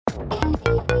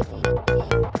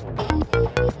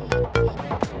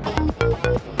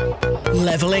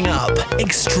Leveling up.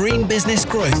 Extreme business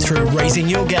growth through raising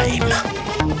your game.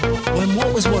 When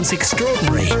what was once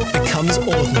extraordinary becomes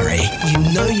ordinary, you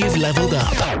know you've leveled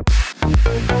up.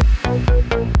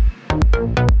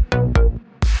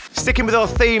 Sticking with our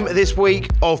theme this week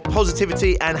of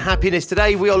positivity and happiness,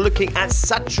 today we are looking at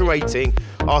saturating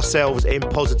ourselves in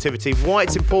positivity, why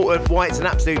it's important, why it's an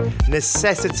absolute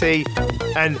necessity,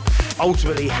 and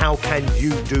ultimately how can you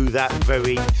do that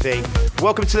very thing.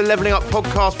 Welcome to the Leveling Up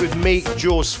podcast with me,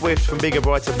 George Swift from Bigger,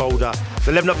 Brighter, Bolder.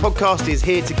 The Leveling Up podcast is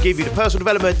here to give you the personal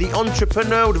development, the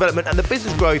entrepreneurial development, and the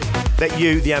business growth that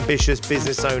you, the ambitious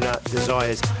business owner,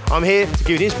 desires. I'm here to give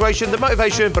you the inspiration, the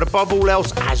motivation, but above all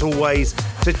else, as always,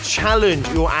 to challenge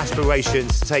your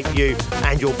aspirations to take you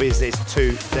and your business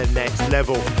to the next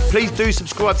level. Please do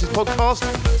subscribe to this podcast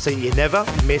so you never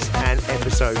miss an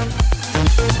episode.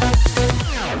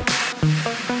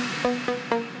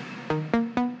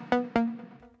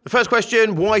 The first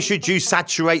question, why should you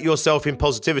saturate yourself in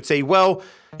positivity? Well,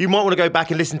 you might want to go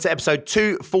back and listen to episode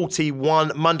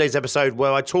 241, Monday's episode,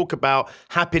 where I talk about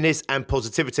happiness and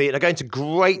positivity. And I go into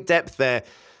great depth there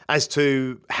as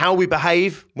to how we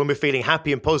behave when we're feeling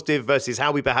happy and positive versus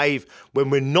how we behave when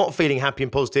we're not feeling happy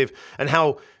and positive, and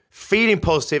how feeling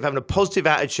positive, having a positive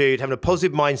attitude, having a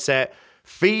positive mindset,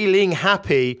 feeling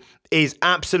happy is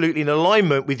absolutely in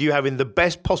alignment with you having the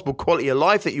best possible quality of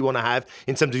life that you want to have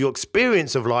in terms of your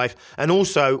experience of life, and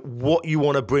also what you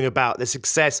want to bring about, the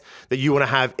success that you want to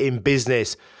have in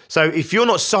business. So if you're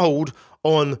not sold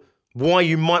on why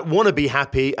you might want to be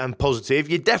happy and positive,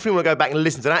 you definitely want to go back and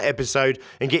listen to that episode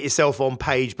and get yourself on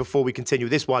page before we continue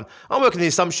with this one. I'm working on the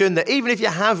assumption that even if you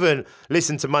haven't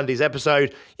listened to Monday's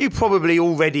episode, you probably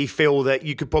already feel that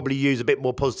you could probably use a bit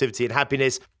more positivity and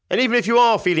happiness. And even if you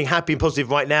are feeling happy and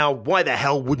positive right now, why the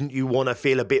hell wouldn't you want to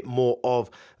feel a bit more of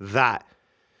that?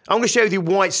 I'm going to share with you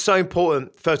why it's so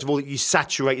important, first of all, that you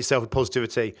saturate yourself with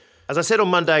positivity. As I said on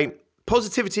Monday,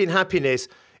 positivity and happiness,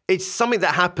 it's something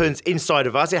that happens inside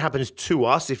of us. It happens to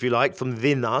us, if you like, from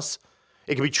within us.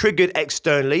 It can be triggered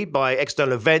externally by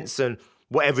external events and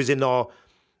whatever is in our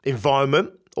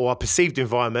environment or our perceived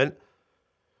environment.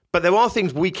 But there are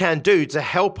things we can do to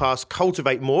help us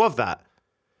cultivate more of that.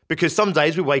 Because some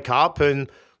days we wake up and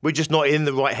we're just not in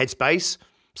the right headspace.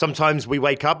 Sometimes we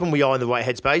wake up and we are in the right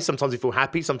headspace. Sometimes we feel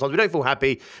happy. Sometimes we don't feel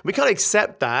happy. We can't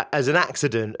accept that as an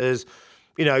accident, as,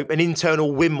 you know, an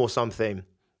internal whim or something.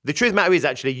 The truth of the matter is,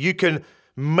 actually, you can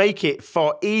make it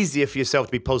far easier for yourself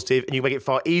to be positive, and you make it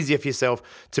far easier for yourself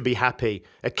to be happy.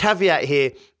 A caveat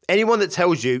here, anyone that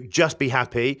tells you just be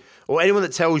happy, or anyone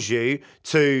that tells you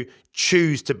to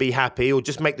choose to be happy or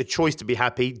just make the choice to be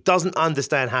happy doesn't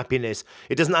understand happiness.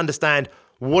 It doesn't understand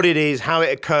what it is, how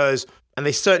it occurs, and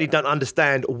they certainly don't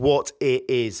understand what it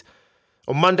is.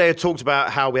 On Monday, I talked about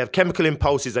how we have chemical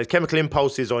impulses. Those chemical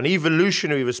impulses are an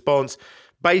evolutionary response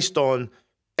based on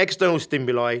external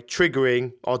stimuli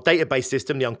triggering our database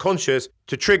system, the unconscious,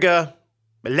 to trigger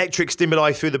electric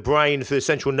stimuli through the brain, through the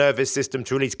central nervous system,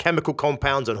 to release chemical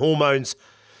compounds and hormones,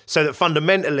 so that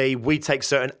fundamentally we take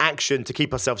certain action to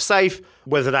keep ourselves safe,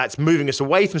 whether that's moving us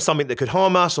away from something that could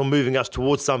harm us or moving us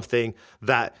towards something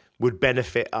that would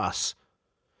benefit us.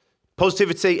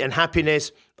 Positivity and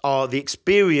happiness are the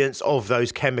experience of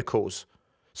those chemicals.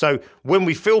 So when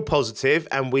we feel positive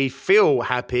and we feel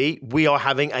happy, we are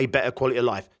having a better quality of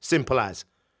life. Simple as.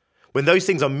 When those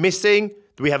things are missing,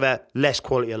 we have a less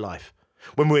quality of life.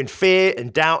 When we're in fear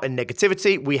and doubt and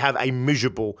negativity, we have a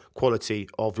miserable quality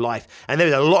of life. And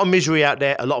there's a lot of misery out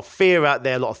there, a lot of fear out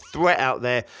there, a lot of threat out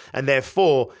there. And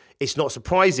therefore, it's not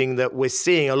surprising that we're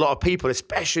seeing a lot of people,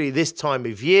 especially this time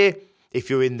of year, if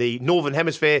you're in the Northern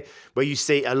Hemisphere, where you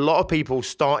see a lot of people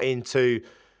starting to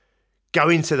go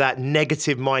into that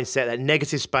negative mindset, that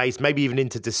negative space, maybe even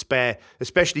into despair,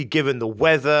 especially given the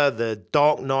weather, the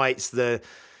dark nights, the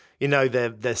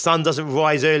sun doesn't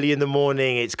rise early in the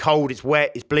morning, it's cold, it's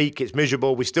wet, it's bleak, it's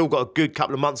miserable. We've still got a good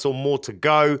couple of months or more to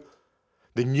go.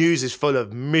 The news is full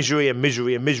of misery and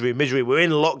misery and misery and misery. We're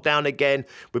in lockdown again.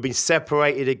 We've been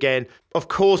separated again. Of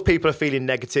course, people are feeling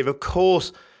negative. Of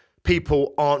course,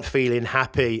 people aren't feeling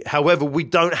happy. However, we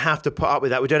don't have to put up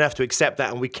with that. We don't have to accept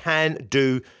that, and we can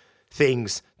do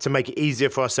things to make it easier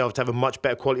for ourselves to have a much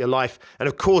better quality of life. And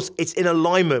of course, it's in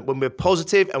alignment when we're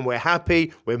positive and we're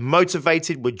happy, we're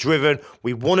motivated, we're driven,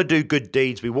 we want to do good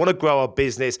deeds, we want to grow our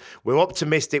business, we're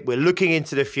optimistic, we're looking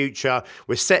into the future,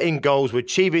 we're setting goals, we're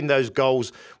achieving those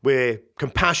goals, we're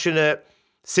compassionate,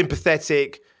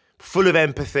 sympathetic, full of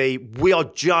empathy. We are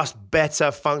just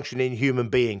better functioning human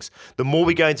beings. The more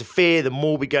we go into fear, the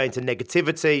more we go into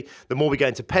negativity, the more we go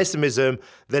into pessimism,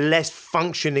 the less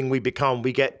functioning we become.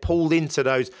 We get pulled into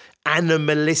those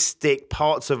animalistic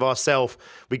parts of ourselves.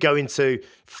 We go into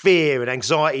fear and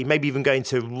anxiety, maybe even go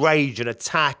into rage and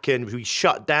attack, and we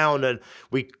shut down and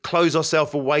we close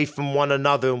ourselves away from one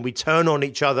another and we turn on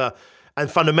each other. And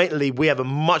fundamentally, we have a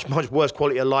much, much worse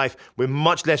quality of life. We're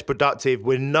much less productive.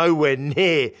 We're nowhere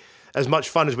near as much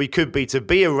fun as we could be to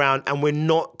be around, and we're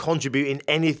not contributing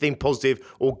anything positive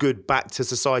or good back to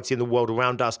society and the world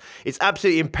around us. It's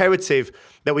absolutely imperative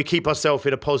that we keep ourselves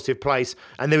in a positive place,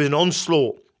 and there is an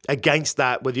onslaught against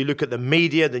that. Whether you look at the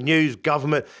media, the news,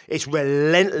 government, it's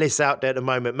relentless out there at the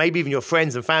moment. Maybe even your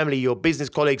friends and family, your business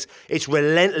colleagues, it's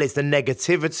relentless, the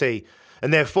negativity.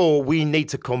 And therefore, we need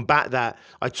to combat that.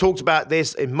 I talked about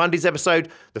this in Monday's episode.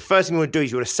 The first thing you want to do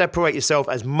is you want to separate yourself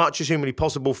as much as humanly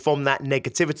possible from that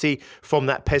negativity, from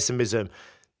that pessimism.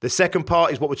 The second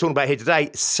part is what we're talking about here today.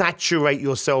 Saturate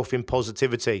yourself in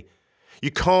positivity.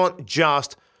 You can't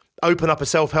just open up a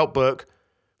self-help book,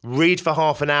 read for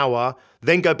half an hour,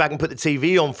 then go back and put the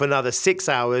TV on for another 6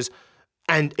 hours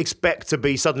and expect to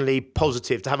be suddenly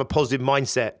positive, to have a positive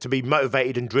mindset, to be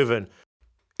motivated and driven.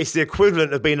 It's the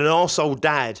equivalent of being an arsehole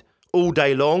dad all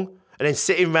day long and then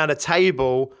sitting around a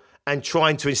table and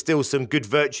trying to instill some good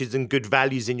virtues and good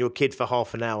values in your kid for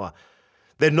half an hour.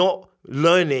 They're not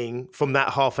learning from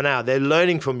that half an hour. They're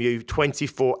learning from you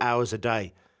 24 hours a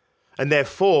day. And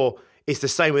therefore, it's the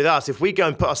same with us. If we go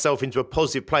and put ourselves into a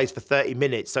positive place for 30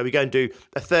 minutes, so we go and do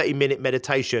a 30-minute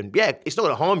meditation, yeah, it's not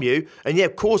going to harm you. And yeah,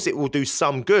 of course it will do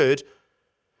some good,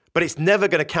 but it's never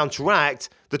going to counteract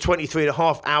the 23 and a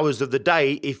half hours of the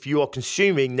day if you are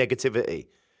consuming negativity.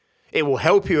 It will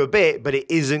help you a bit, but it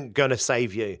isn't going to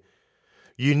save you.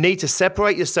 You need to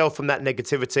separate yourself from that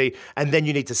negativity, and then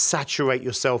you need to saturate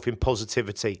yourself in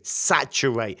positivity.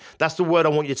 Saturate. That's the word I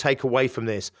want you to take away from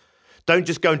this. Don't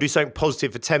just go and do something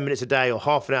positive for 10 minutes a day or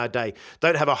half an hour a day.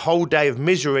 Don't have a whole day of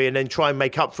misery and then try and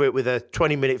make up for it with a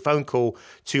 20-minute phone call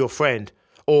to your friend,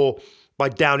 or by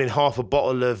downing half a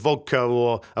bottle of vodka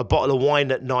or a bottle of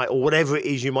wine at night, or whatever it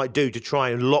is you might do to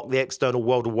try and lock the external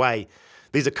world away.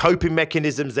 These are coping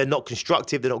mechanisms. They're not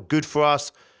constructive. They're not good for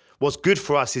us. What's good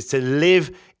for us is to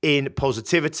live in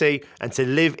positivity and to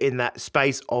live in that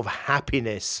space of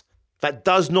happiness. That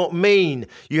does not mean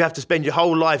you have to spend your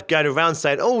whole life going around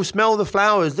saying, oh, smell the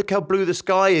flowers, look how blue the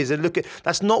sky is, and look at,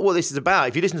 that's not what this is about.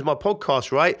 If you listen to my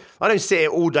podcast, right, I don't sit here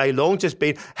all day long just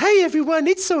being, hey, everyone,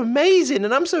 it's so amazing,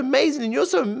 and I'm so amazing, and you're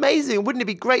so amazing, wouldn't it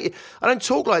be great? I don't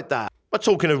talk like that. I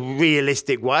talk in a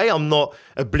realistic way. I'm not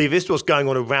oblivious to what's going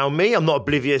on around me. I'm not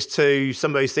oblivious to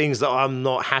some of those things that I'm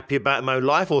not happy about in my own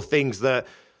life, or things that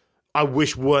I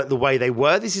wish weren't the way they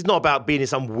were. This is not about being in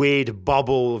some weird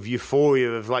bubble of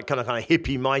euphoria of like kind of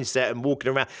hippie mindset and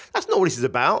walking around. That's not what this is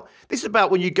about. This is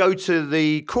about when you go to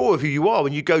the core of who you are,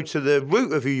 when you go to the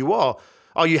root of who you are.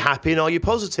 Are you happy and are you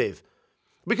positive?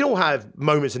 We can all have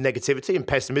moments of negativity and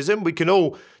pessimism. We can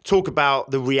all talk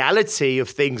about the reality of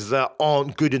things that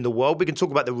aren't good in the world. We can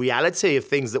talk about the reality of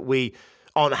things that we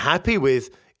aren't happy with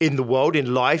in the world,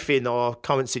 in life, in our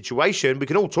current situation. We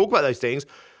can all talk about those things.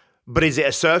 But is it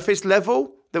a surface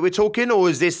level that we're talking, or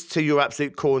is this to your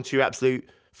absolute core and to your absolute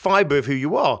fiber of who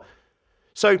you are?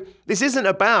 So this isn't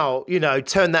about,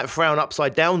 turn that frown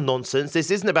upside down nonsense. This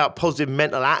isn't about positive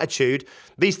mental attitude.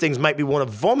 These things make me want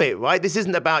to vomit, right? This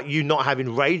isn't about you not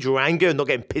having rage or anger and not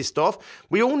getting pissed off.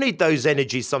 We all need those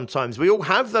energies sometimes. We all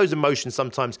have those emotions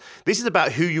sometimes. This is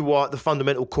about who you are at the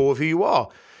fundamental core of who you are.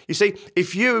 You see,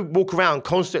 if you walk around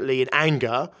constantly in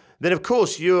anger, then of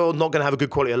course you're not going to have a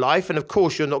good quality of life, and of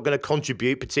course you're not going to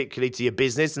contribute particularly to your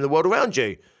business and the world around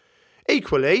you.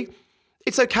 Equally,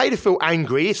 it's okay to feel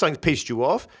angry if something's pissed you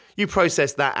off. You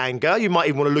process that anger. You might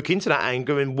even want to look into that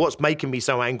anger and what's making me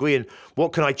so angry, and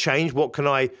what can I change, what can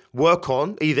I work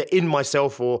on, either in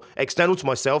myself or external to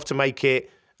myself, to make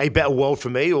it a better world for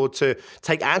me, or to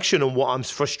take action on what I'm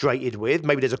frustrated with.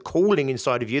 Maybe there's a calling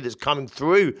inside of you that's coming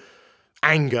through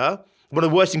anger. One of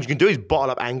the worst things you can do is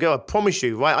bottle up anger. I promise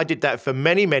you, right? I did that for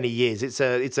many, many years. It's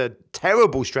a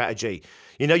terrible strategy.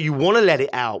 You want to let it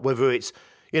out, whether it's,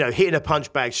 hitting a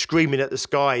punch bag, screaming at the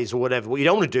skies or whatever. What you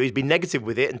don't want to do is be negative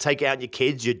with it and take it out on your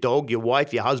kids, your dog, your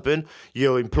wife, your husband,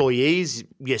 your employees,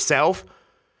 yourself.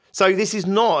 So this is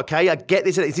not, okay, I get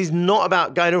this. This is not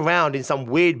about going around in some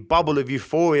weird bubble of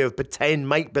euphoria of pretend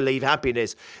make-believe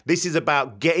happiness. This is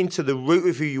about getting to the root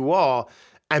of who you are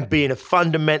and being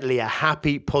fundamentally a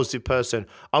happy, positive person.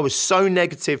 I was so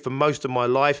negative for most of my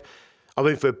life. I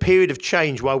went through a period of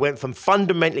change where I went from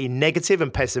fundamentally negative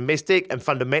and pessimistic, and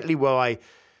fundamentally where I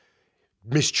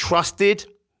mistrusted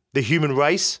the human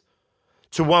race.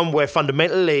 to one where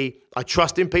fundamentally I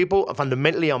trust in people,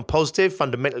 fundamentally I'm positive,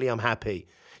 fundamentally I'm happy.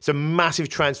 It's a massive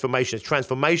transformation. It's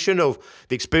transformation of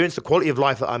the experience, the quality of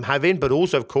life that I'm having, but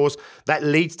also, of course, that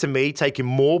leads to me taking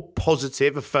more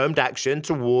positive, affirmed action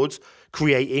towards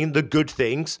creating the good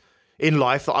things in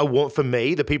life that I want for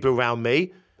me, the people around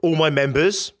me, all my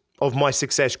members of my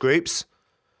success groups.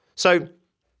 So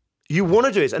you want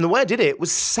to do this. And the way I did it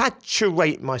was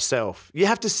saturate myself. You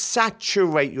have to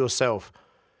saturate yourself.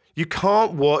 You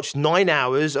can't watch 9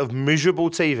 hours of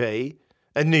miserable TV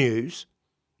and news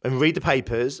and read the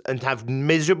papers and have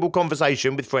miserable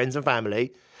conversation with friends and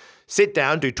family, sit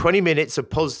down, do 20 minutes of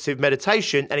positive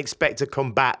meditation and expect to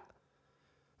combat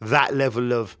that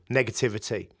level of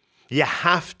negativity. You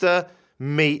have to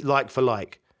meet like for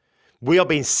like. We are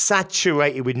being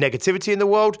saturated with negativity in the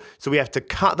world, so we have to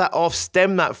cut that off,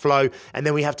 stem that flow, and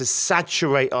then we have to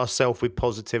saturate ourselves with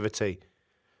positivity.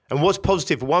 And what's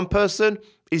positive for one person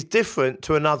is different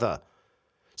to another.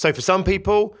 So for some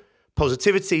people,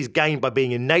 positivity is gained by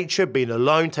being in nature, being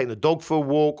alone, taking the dog for a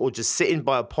walk, or just sitting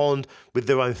by a pond with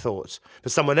their own thoughts. For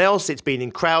someone else, it's being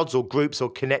in crowds or groups or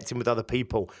connecting with other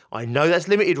people. I know that's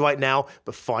limited right now,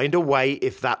 but find a way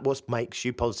if that's what makes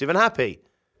you positive and happy.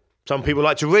 Some people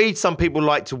like to read, some people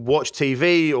like to watch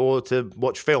TV or to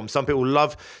watch films. Some people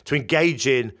love to engage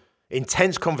in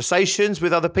intense conversations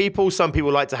with other people. Some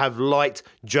people like to have light,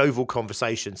 jovial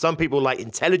conversations. Some people like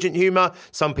intelligent humor.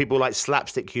 Some people like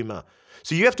slapstick humor.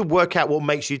 So you have to work out what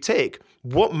makes you tick,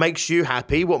 what makes you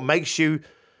happy, what makes you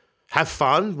have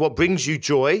fun, what brings you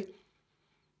joy,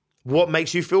 what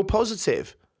makes you feel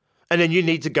positive. And then you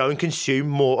need to go and consume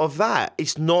more of that.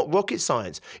 It's not rocket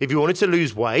science. If you wanted to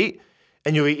lose weight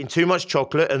and you're eating too much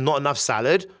chocolate and not enough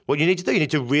salad, what you need to do, you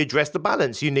need to readdress the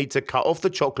balance. You need to cut off the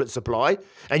chocolate supply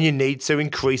and you need to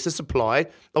increase the supply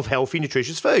of healthy,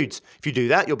 nutritious foods. If you do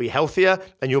that, you'll be healthier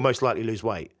and you'll most likely lose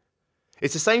weight.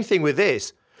 It's the same thing with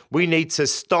this. We need to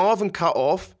starve and cut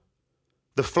off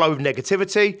the flow of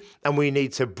negativity, and we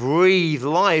need to breathe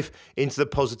life into the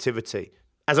positivity.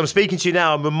 As I'm speaking to you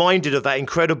now, I'm reminded of that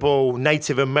incredible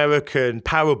Native American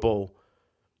parable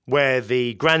where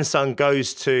the grandson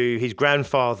goes to his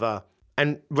grandfather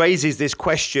and raises this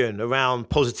question around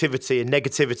positivity and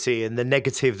negativity and the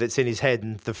negative that's in his head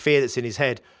and the fear that's in his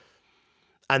head.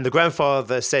 And the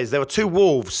grandfather says, there are two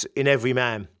wolves in every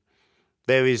man.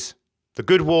 There is the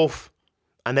good wolf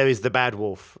and there is the bad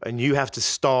wolf, and you have to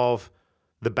starve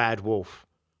the bad wolf.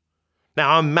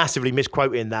 Now, I'm massively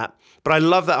misquoting that, but I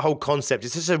love that whole concept.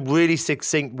 It's just a really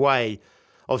succinct way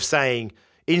of saying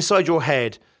inside your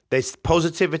head, there's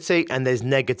positivity and there's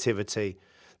negativity.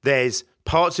 There's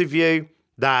parts of you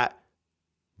that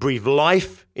breathe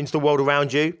life into the world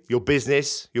around you, your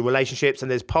business, your relationships,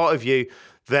 and there's part of you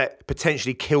that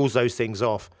potentially kills those things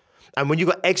off. And when you've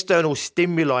got external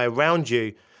stimuli around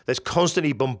you that's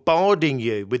constantly bombarding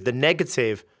you with the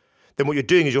negative, then what you're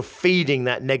doing is you're feeding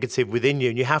that negative within you,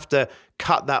 and you have to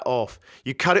cut that off.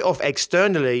 You cut it off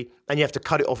externally and you have to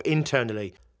cut it off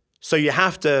internally. So you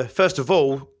have to, first of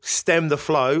all, stem the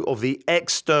flow of the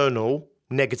external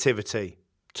negativity.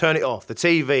 Turn it off. The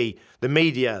TV, the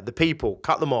media, the people,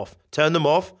 cut them off. Turn them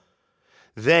off.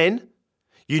 Then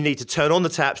you need to turn on the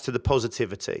taps to the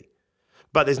positivity.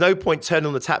 But there's no point turning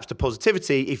on the taps to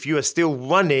positivity if you are still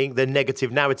running the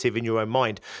negative narrative in your own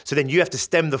mind. So then you have to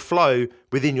stem the flow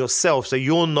within yourself so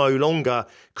you're no longer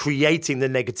creating the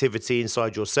negativity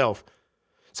inside yourself.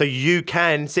 So you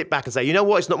can sit back and say, you know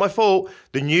what, it's not my fault.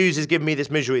 The news is giving me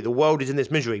this misery. The world is in this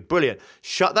misery. Brilliant.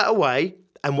 Shut that away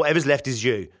and whatever's left is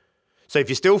you. So if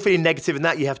you're still feeling negative in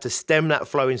that, you have to stem that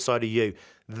flow inside of you.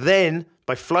 Then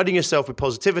by flooding yourself with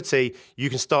positivity, you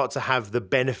can start to have the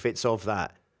benefits of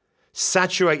that.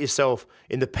 Saturate yourself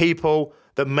in the people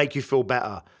that make you feel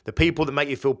better, the people that make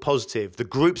you feel positive, the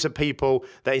groups of people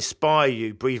that inspire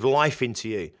you, breathe life into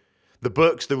you, the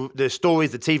books, the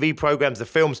stories, the TV programs, the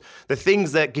films, the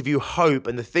things that give you hope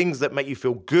and the things that make you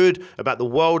feel good about the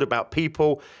world, about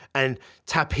people, and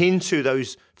tap into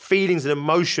those feelings and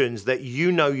emotions that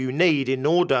you know you need in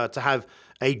order to have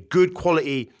a good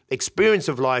quality experience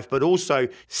of life, but also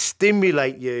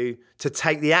stimulate you to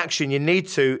take the action you need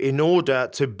to in order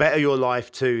to better your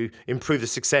life, to improve the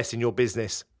success in your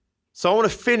business. So I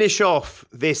want to finish off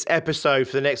this episode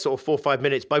for the next sort of 4 or 5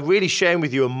 minutes by really sharing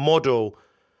with you a model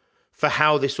for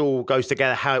how this all goes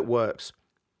together, how it works.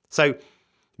 So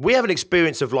we have an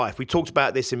experience of life. We talked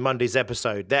about this in Monday's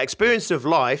episode. That experience of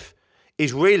life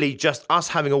is really just us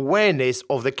having awareness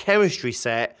of the chemistry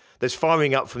set that's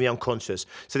firing up from the unconscious.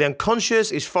 So the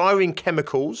unconscious is firing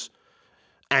chemicals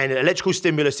And electrical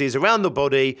stimulus is around the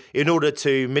body in order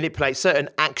to manipulate certain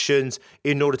actions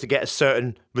in order to get a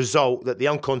certain result that the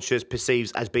unconscious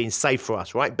perceives as being safe for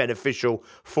us, right? Beneficial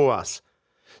for us.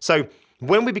 So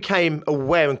when we became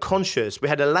aware and conscious, we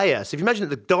had a layer. So if you imagine at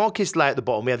the darkest layer at the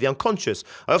bottom, we have the unconscious.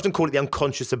 I often call it the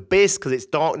unconscious abyss because it's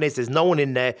darkness. There's no one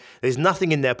in there. There's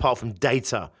nothing in there apart from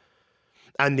data.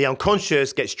 And the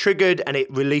unconscious gets triggered and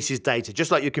it releases data, just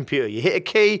like your computer. You hit a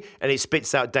key and it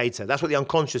spits out data. That's what the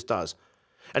unconscious does.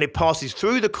 And it passes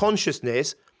through the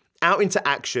consciousness out into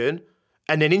action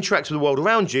and then interacts with the world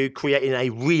around you, creating a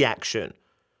reaction.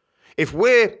 If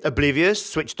we're oblivious,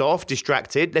 switched off,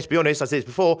 distracted, let's be honest, I said this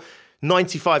before,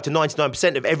 95 to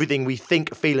 99% of everything we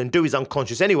think, feel, and do is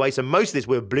unconscious anyway. So most of this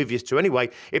we're oblivious to anyway.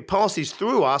 It passes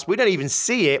through us. We don't even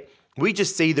see it. We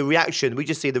just see the reaction. We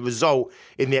just see the result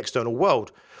in the external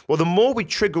world. Well, the more we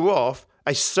trigger off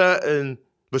a certain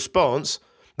response,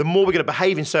 the more we're going to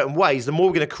behave in certain ways, the more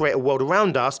we're going to create a world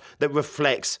around us that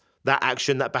reflects that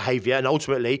action, that behavior, and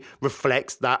ultimately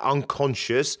reflects that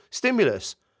unconscious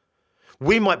stimulus.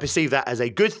 We might perceive that as a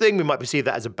good thing. We might perceive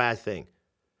that as a bad thing.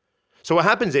 So what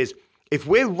happens is, if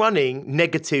we're running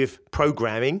negative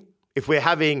programming, if we're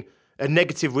having a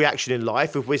negative reaction in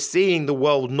life, if we're seeing the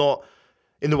world not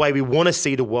in the way we want to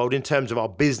see the world in terms of our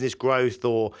business growth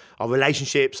or our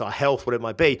relationships, our health, whatever it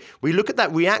might be, we look at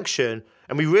that reaction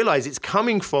and we realize it's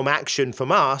coming from action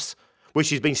from us,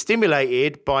 which is being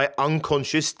stimulated by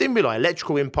unconscious stimuli,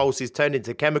 electrical impulses turned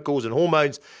into chemicals and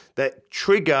hormones that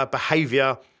trigger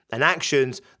behavior and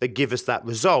actions that give us that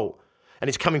result. And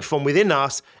it's coming from within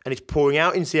us and it's pouring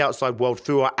out into the outside world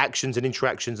through our actions and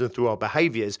interactions and through our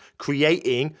behaviors,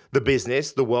 creating the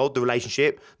business, the world, the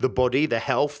relationship, the body, the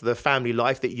health, the family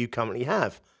life that you currently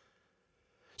have.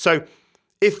 So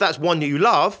if that's one that you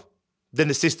love, then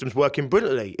the system's working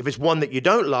brilliantly. If it's one that you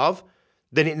don't love,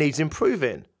 then it needs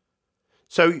improving.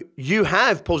 So you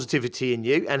have positivity in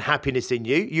you and happiness in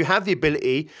you. You have the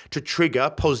ability to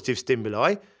trigger positive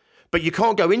stimuli. But you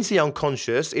can't go into the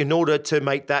unconscious in order to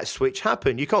make that switch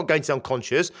happen. You can't go into the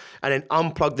unconscious and then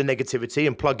unplug the negativity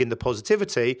and plug in the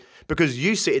positivity because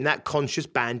you sit in that conscious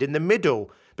band in the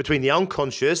middle between the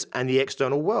unconscious and the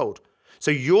external world.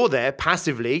 So you're there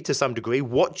passively, to some degree,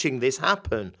 watching this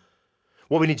happen.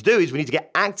 What we need to do is we need to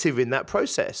get active in that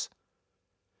process.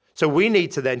 So we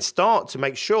need to then start to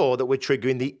make sure that we're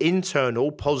triggering the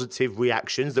internal positive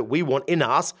reactions that we want in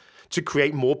us to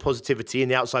create more positivity in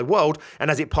the outside world.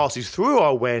 And as it passes through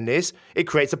our awareness, it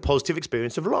creates a positive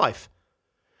experience of life.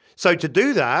 So to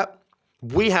do that,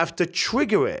 we have to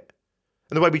trigger it.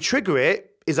 And the way we trigger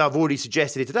it is, I've already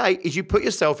suggested it today, is you put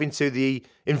yourself into the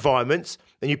environments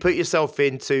and you put yourself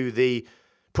into the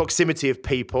proximity of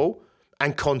people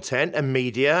and content and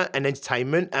media and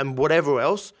entertainment and whatever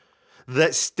else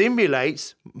that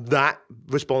stimulates that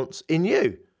response in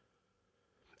you.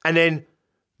 And then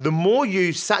the more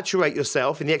you saturate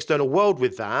yourself in the external world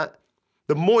with that,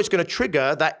 the more it's going to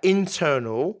trigger that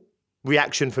internal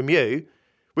reaction from you,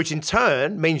 which in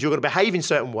turn means you're going to behave in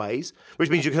certain ways,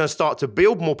 which means you're going to start to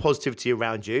build more positivity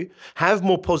around you, have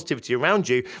more positivity around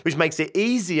you, which makes it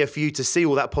easier for you to see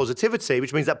all that positivity,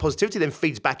 which means that positivity then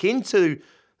feeds back into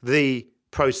the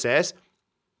process,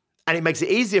 and it makes it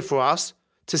easier for us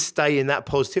to stay in that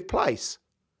positive place.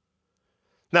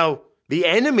 Now, the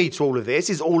enemy to all of this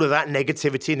is all of that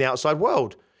negativity in the outside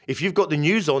world. If you've got the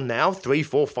news on now, 3,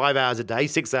 4, 5 hours a day,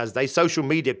 6 hours a day, social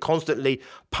media constantly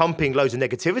pumping loads of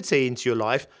negativity into your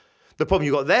life, the problem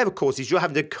you've got there, of course, is you're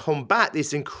having to combat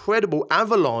this incredible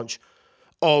avalanche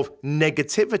of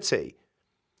negativity,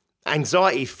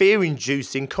 anxiety,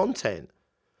 fear-inducing content.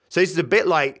 So this is a bit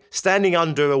like standing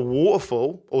under a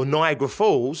waterfall or Niagara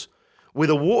Falls with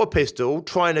a water pistol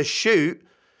trying to shoot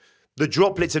the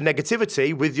droplets of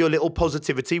negativity with your little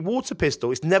positivity water pistol.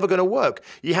 It's never going to work.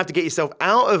 You have to get yourself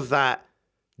out of that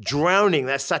drowning,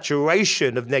 that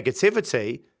saturation of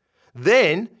negativity.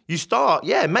 Then you start,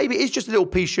 maybe it's just a little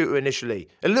pea shooter initially,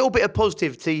 a little bit of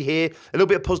positivity here, a little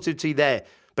bit of positivity there,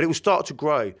 but it will start to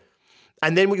grow.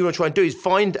 And then what you want to try and do is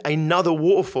find another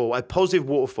waterfall, a positive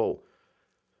waterfall.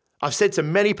 I've said to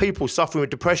many people suffering with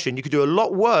depression, you could do a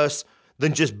lot worse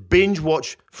than just binge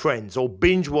watch Friends or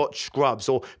binge watch Scrubs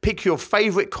or pick your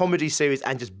favorite comedy series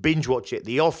and just binge watch it.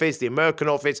 The Office, The American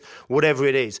Office, whatever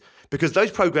it is. Because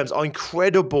those programs are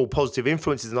incredible positive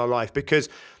influences in our life because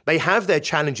they have their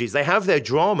challenges, they have their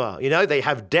drama, they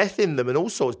have death in them and all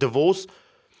sorts, divorce.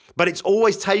 But it's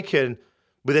always taken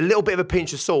with a little bit of a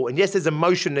pinch of salt. And yes, there's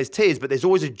emotion, there's tears, but there's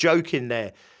always a joke in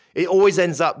there. It always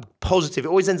ends up positive. It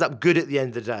always ends up good at the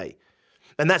end of the day.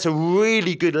 And that's a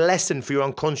really good lesson for your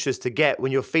unconscious to get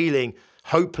when you're feeling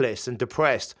hopeless and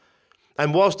depressed.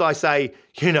 And whilst I say,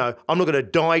 I'm not going to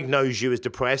diagnose you as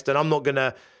depressed, and I'm not going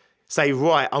to say,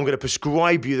 right, I'm going to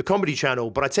prescribe you the Comedy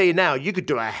Channel, but I tell you now, you could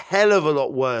do a hell of a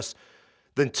lot worse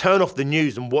than turn off the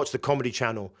news and watch the Comedy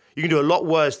Channel. You can do a lot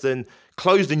worse than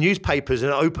close the newspapers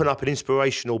and open up an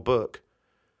inspirational book.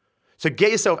 So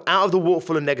get yourself out of the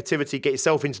waterfall of negativity, get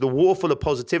yourself into the waterfall of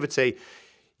positivity.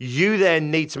 You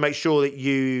then need to make sure that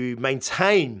you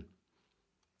maintain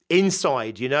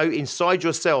inside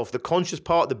yourself, the conscious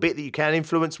part, the bit that you can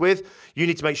influence with. You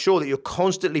need to make sure that you're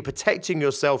constantly protecting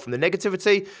yourself from the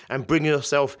negativity and bringing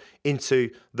yourself into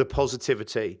the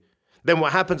positivity. Then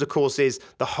what happens, of course, is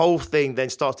the whole thing then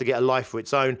starts to get a life of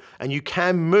its own, and you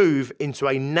can move into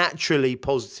a naturally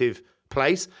positive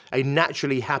place, a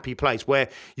naturally happy place where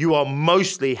you are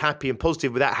mostly happy and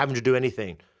positive without having to do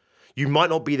anything. You might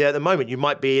not be there at the moment. You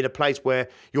might be in a place where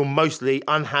you're mostly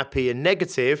unhappy and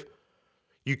negative.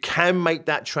 You can make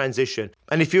that transition.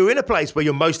 And if you're in a place where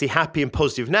you're mostly happy and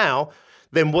positive now,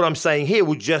 then what I'm saying here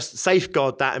will just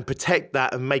safeguard that and protect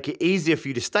that and make it easier for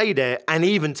you to stay there and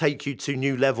even take you to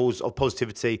new levels of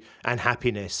positivity and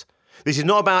happiness. This is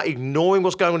not about ignoring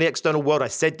what's going on in the external world. I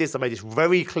said this, I made this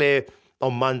very clear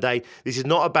on Monday. This is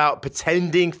not about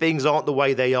pretending things aren't the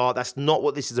way they are. That's not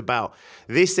what this is about.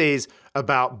 This is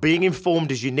about being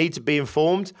informed as you need to be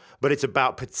informed, but it's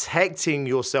about protecting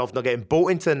yourself, not getting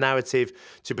bought into the narrative,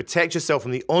 to protect yourself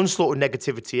from the onslaught of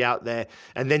negativity out there,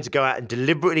 and then to go out and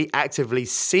deliberately, actively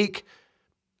seek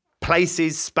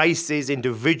places, spaces,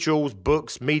 individuals,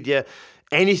 books, media,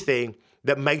 anything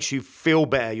that makes you feel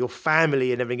better, your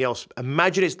family and everything else.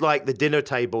 Imagine it's like the dinner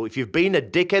table. If you've been a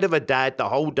dickhead of a dad the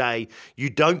whole day,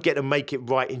 you don't get to make it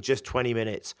right in just 20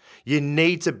 minutes. You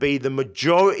need to be the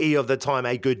majority of the time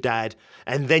a good dad,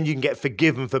 and then you can get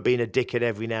forgiven for being a dickhead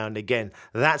every now and again.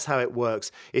 That's how it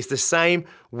works. It's the same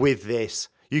with this.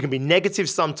 You can be negative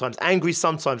sometimes, angry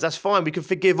sometimes. That's fine. We can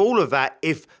forgive all of that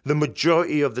if the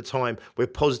majority of the time we're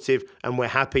positive and we're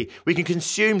happy. We can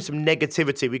consume some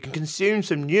negativity. We can consume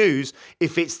some news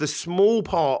if it's the small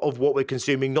part of what we're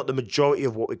consuming, not the majority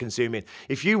of what we're consuming.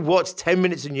 If you watch 10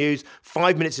 minutes of news,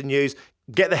 5 minutes of news,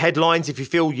 get the headlines if you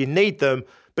feel you need them,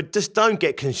 but just don't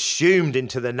get consumed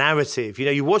into the narrative.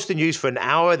 You watch the news for an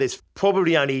hour, there's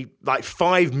probably only like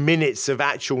 5 minutes of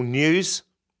actual news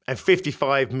and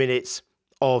 55 minutes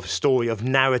of story, of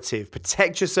narrative.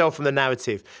 Protect yourself from the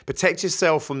narrative. Protect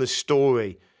yourself from the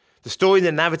story. The story and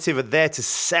the narrative are there to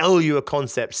sell you a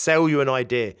concept, sell you an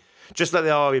idea, just like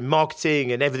they are in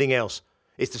marketing and everything else.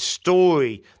 It's the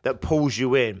story that pulls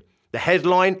you in. The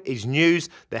headline is news.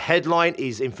 The headline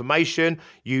is information.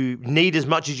 You need as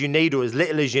much as you need or as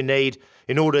little as you need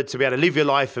in order to be able to live your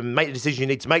life and make the decision you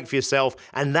need to make for yourself.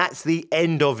 And that's the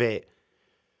end of it.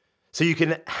 So you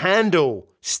can handle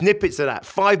snippets of that,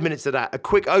 5 minutes of that, a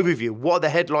quick overview. What are the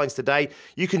headlines today?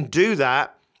 You can do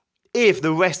that if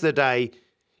the rest of the day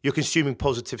you're consuming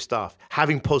positive stuff,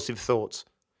 having positive thoughts.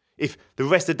 If the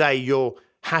rest of the day you're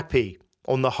happy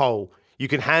on the whole, you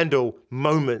can handle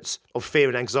moments of fear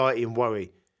and anxiety and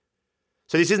worry.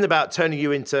 So this isn't about turning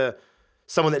you into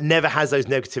someone that never has those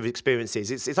negative experiences.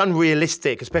 It's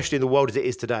unrealistic, especially in the world as it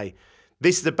is today.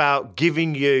 This is about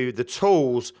giving you the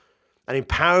tools and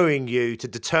empowering you to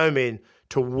determine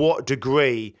to what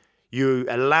degree you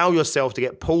allow yourself to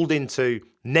get pulled into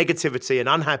negativity and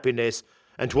unhappiness,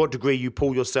 and to what degree you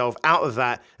pull yourself out of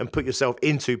that and put yourself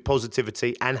into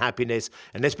positivity and happiness.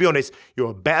 And let's be honest,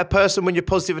 you're a better person when you're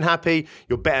positive and happy.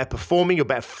 You're better performing. You're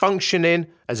better functioning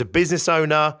as a business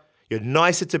owner. You're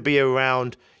nicer to be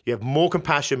around. You have more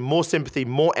compassion, more sympathy,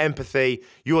 more empathy.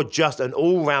 You are just an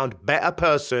all-round better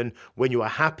person when you are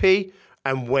happy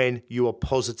and when you are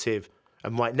positive.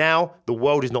 And right now, the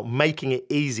world is not making it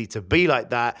easy to be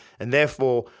like that. And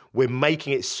therefore, we're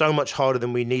making it so much harder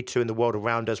than we need to in the world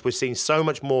around us. We're seeing so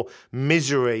much more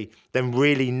misery than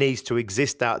really needs to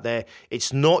exist out there.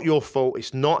 It's not your fault.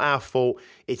 It's not our fault.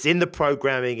 It's in the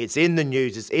programming. It's in the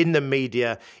news. It's in the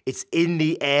media. It's in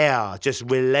the air. Just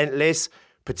relentless.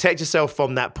 Protect yourself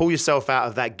from that. Pull yourself out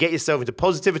of that. Get yourself into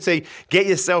positivity. Get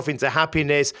yourself into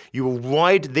happiness. You will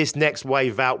ride this next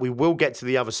wave out. We will get to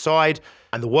the other side.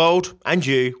 And the world and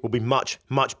you will be much,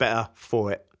 much better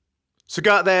for it. So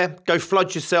go out there, go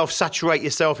flood yourself, saturate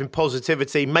yourself in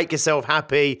positivity, make yourself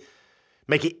happy,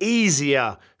 make it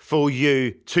easier for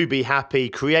you to be happy,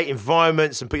 create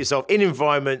environments and put yourself in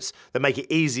environments that make it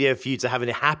easier for you to have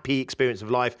a happy experience of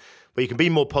life where you can be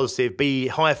more positive, be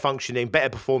higher functioning, better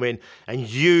performing, and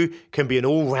you can be an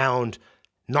all-round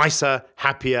nicer,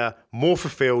 happier, more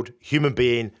fulfilled human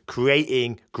being,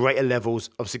 creating greater levels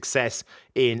of success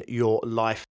in your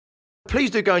life.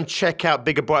 Please do go and check out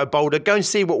Bigger, Brighter, Bolder. Go and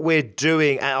see what we're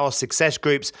doing at our success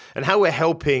groups and how we're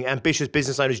helping ambitious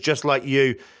business owners just like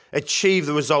you achieve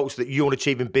the results that you want to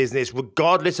achieve in business,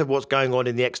 regardless of what's going on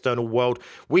in the external world.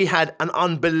 We had an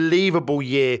unbelievable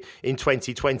year in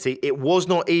 2020. It was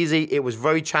not easy. It was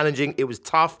very challenging. It was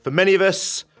tough for many of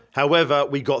us. However,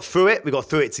 we got through it. We got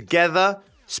through it together.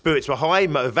 Spirits were high.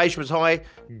 Motivation was high.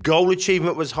 Goal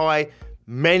achievement was high.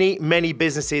 Many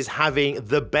businesses having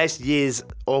the best years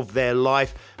of their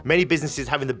life. Many businesses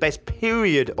having the best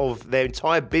period of their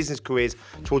entire business careers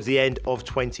towards the end of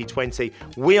 2020.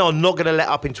 We are not going to let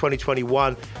up in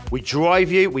 2021. We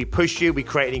drive you, we push you, we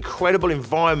create an incredible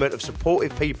environment of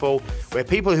supportive people where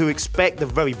people who expect the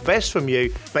very best from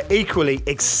you, but equally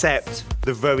accept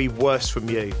the very worst from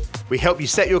you. We help you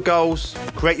set your goals,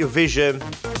 create your vision,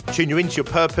 tune you into your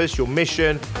purpose, your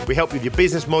mission. We help you with your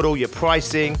business model, your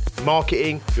pricing,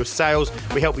 marketing, your sales.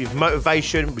 We help you with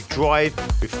motivation, with drive,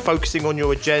 with focusing on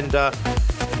your agenda.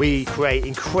 We create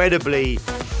incredibly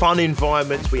fun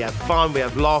environments. We have fun, we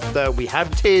have laughter, we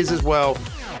have tears as well.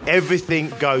 Everything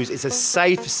goes. It's a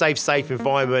safe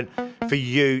environment for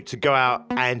you to go out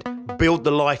and build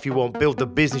the life you want, build the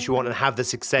business you want, and have the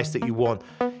success that you want.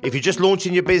 If you're just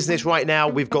launching your business right now,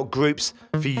 we've got groups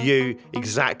for you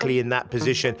exactly in that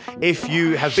position. If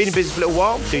you have been in business for a little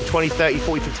while, doing 20, 30,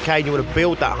 40, 50K, and you want to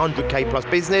build that 100K plus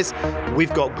business,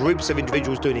 we've got groups of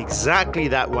individuals doing exactly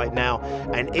that right now.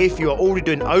 And if you are already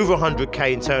doing over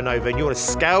 100K in turnover and you want to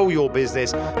scale your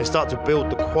business and start to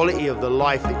build the quality of the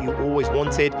life that you always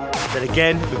wanted, then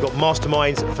again, we've got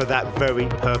masterminds for that very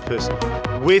purpose.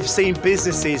 We've seen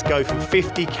businesses go from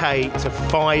 50K to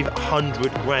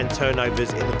 500 grand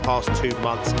turnovers in the past 2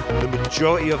 months. The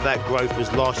majority of that growth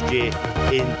was last year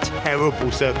in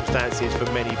terrible circumstances for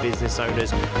many business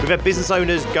owners. We've had business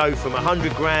owners go from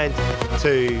 100 grand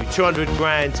to 200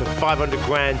 grand to 500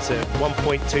 grand to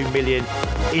 1.2 million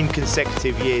in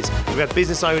consecutive years. We've had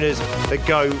business owners that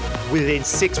go within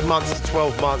 6 months to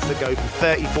 12 months that go from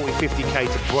 30, 40, 50K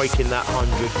to breaking that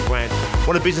 100 grand.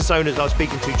 One of the business owners I was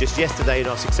speaking to just yesterday in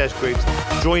our success groups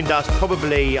joined us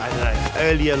probably,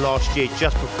 earlier last year,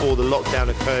 just before the lockdown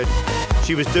occurred.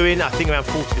 She was doing, I think, around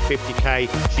 40 to 50K.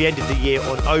 She ended the year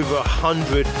on over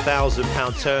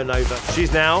 £100,000 turnover.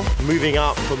 She's now moving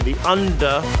up from the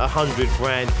under 100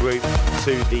 grand group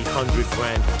to the 100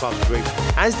 grand plus group,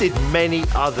 as did many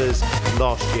others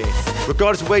last year.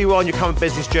 Regardless of where you are on your current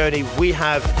business journey, we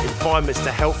have environments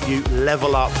to help you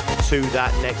level up to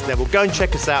that next level. Go and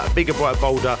check us out at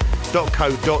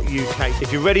biggerbrighterbolder.co.uk.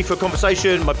 If you're ready for a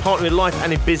conversation, my partner in life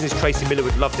and in business, Tracy Miller,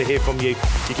 would love to hear from you.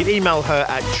 You can email her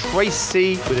at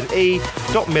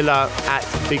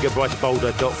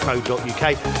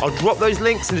tracy.miller@biggerbrighterbolder.co.uk. I'll drop those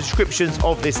links in the descriptions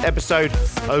of this episode,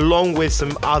 along with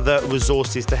some other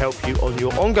resources to help you on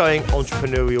your ongoing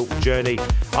entrepreneurial journey.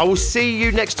 I will see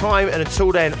you next time, and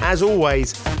until then, as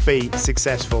always, be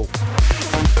successful.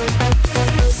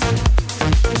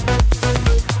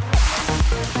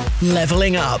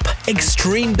 Leveling up.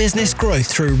 Extreme business growth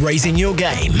through raising your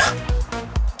game.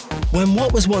 When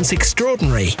what was once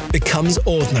extraordinary becomes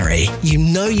ordinary, you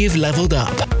know you've leveled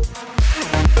up.